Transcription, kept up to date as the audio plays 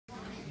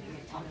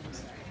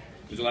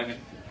Would you like it?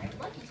 I'd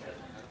like it to.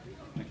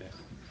 Okay.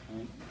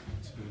 1,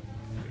 2,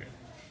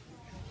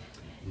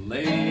 3.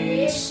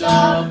 Lace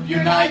up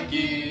your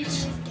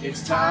Nikes.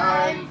 It's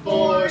time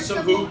for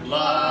some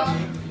hoopla.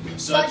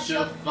 Such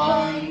a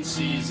fun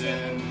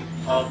season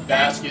of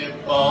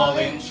basketball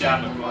in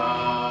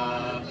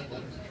Chappaqua.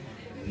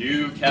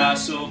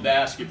 Newcastle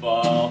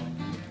basketball.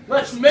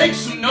 Let's make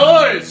some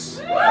noise!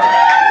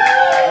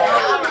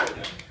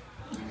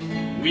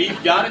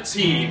 We've got a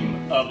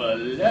team of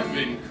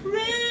 11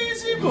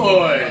 crazy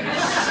boys.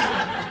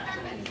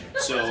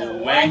 So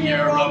when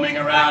you're roaming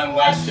around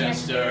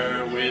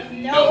Westchester with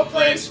no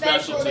place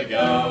special to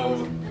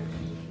go,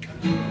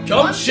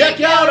 come check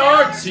out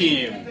our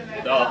team,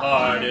 the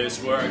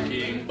hardest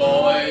working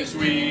boys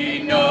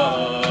we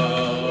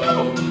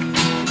know.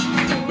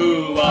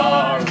 Who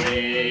are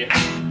we?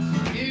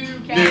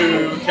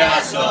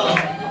 Newcastle.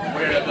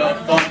 We're the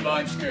fun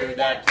bunch crew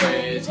that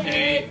plays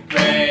 8th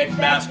grade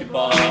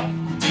basketball.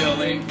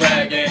 Dylan,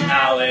 Greg, and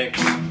Alec,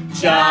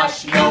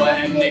 Josh, Noah,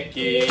 and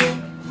Nikki,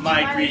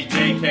 Mike, Reed,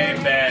 JK,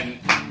 Ben,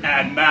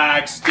 and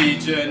Max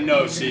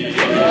DeGenosi.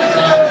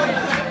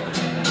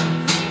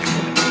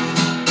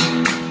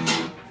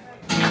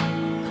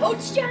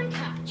 Coach John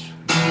Koch.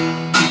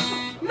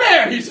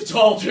 Man, he's a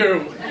tall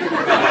Jew.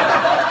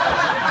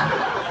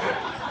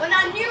 But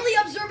not nearly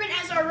observant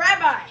as our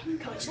rabbi,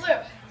 Coach Lou.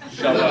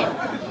 Shalom.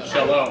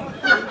 Shalom.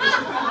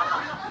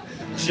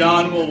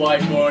 John will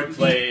whiteboard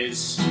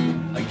plays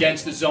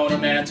against the zoner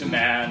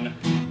man-to-man.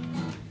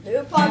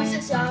 Lou pumps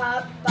us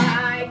up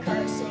by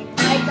cursing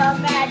like a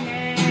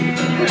madman.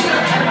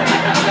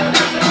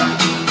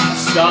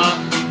 Stop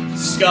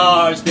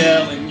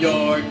Scarsdale in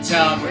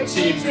Yorktown, where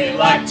teams we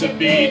like to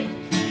beat.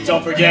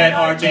 Don't forget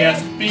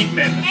RJS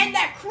Beekman. And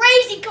that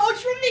crazy coach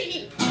from the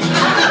Heat.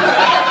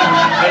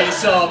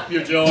 Lace up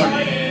your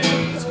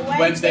Jordans.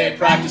 Wednesday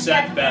practice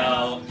at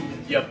Bell.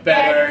 You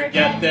better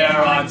get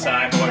there on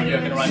time or you're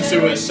gonna run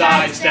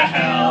suicides to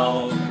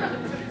hell.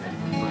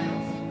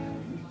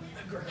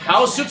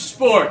 House of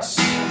Sports.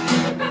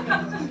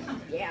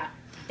 Yeah,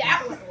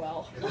 that went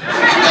well.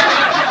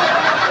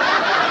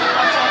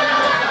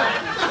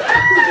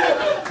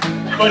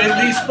 But at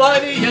least by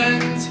the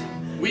end,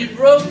 we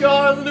broke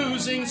our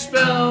losing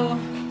spell.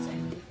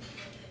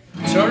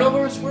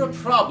 Turnovers were a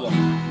problem,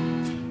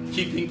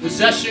 keeping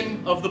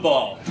possession of the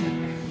ball.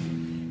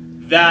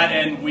 That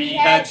and we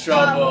had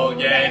trouble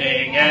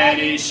getting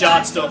any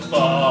shots to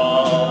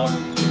fall.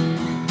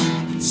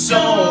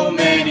 So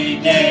many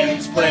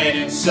games played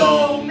in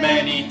so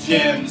many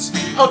gyms.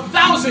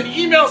 1,000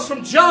 emails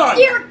from John!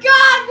 Dear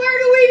God, where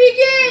do we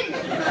begin?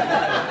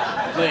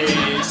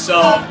 Lace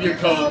up your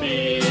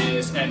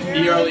Kobe's and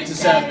be early to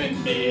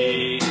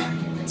 7B.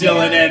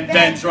 Dylan and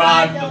Ben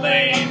drive the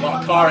lane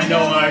while Car and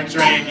Noah are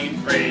drinking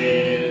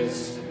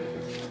freeze.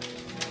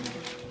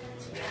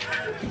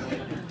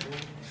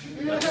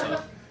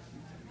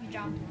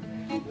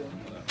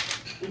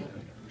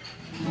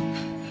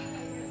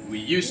 We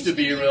used to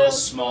be real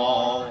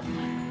small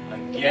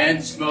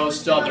against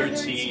most other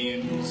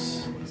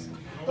teams,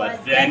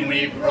 but then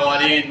we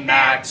brought in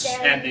Max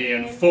and the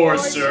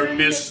enforcer,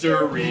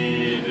 Mr.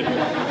 Reed.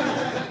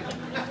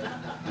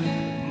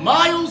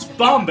 Miles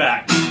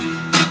Bomback,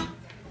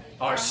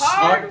 our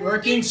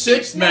hard-working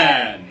sixth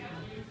man.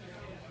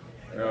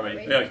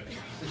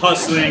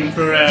 Hustling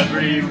for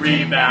every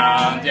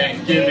rebound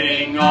and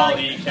giving all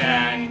he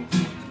can.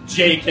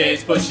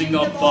 JK's pushing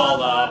the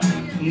ball up,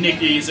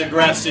 Nikki's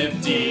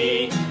aggressive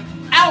D.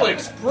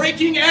 Alex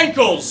breaking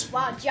ankles,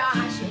 While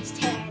Josh is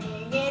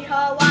tanning in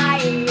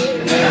Hawaii.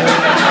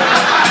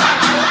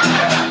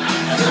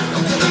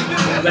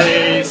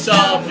 Lace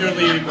up your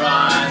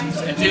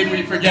Lebrons, and did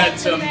we forget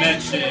to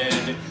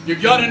mention, you're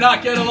gonna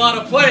not get a lot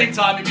of playing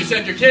time if you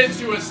send your kids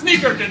to a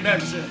sneaker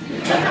convention.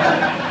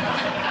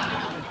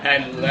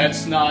 And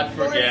let's not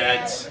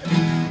forget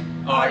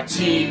our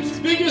team's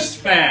biggest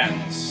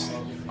fans,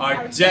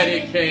 our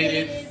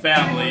dedicated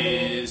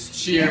families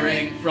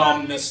cheering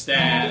from the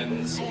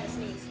stands. I gotta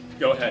sneeze.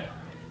 Go ahead.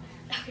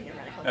 Okay, never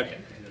mind. Okay.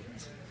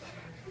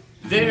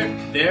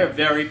 They're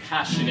very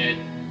passionate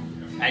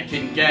and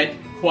can get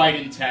quite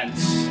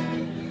intense.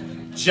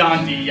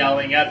 John D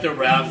yelling at the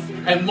ref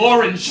and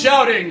Lauren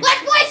shouting,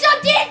 Let's play some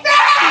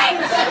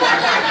defense!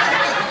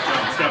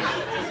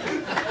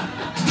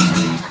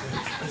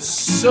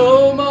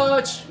 So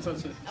much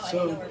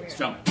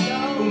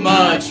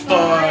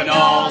fun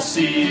all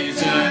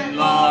season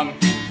long.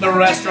 The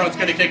restaurant's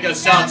gonna kick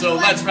us out, so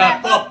let's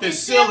wrap up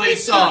this silly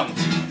song.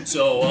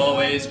 So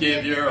always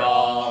give your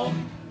all.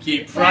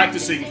 Keep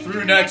practicing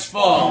through next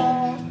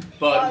fall.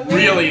 But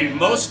really,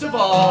 most of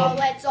all,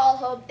 let's all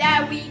hope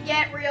that we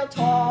get real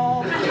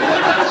tall.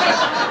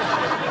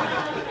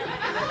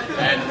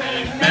 and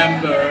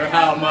remember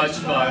how much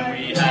fun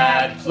we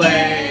had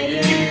playing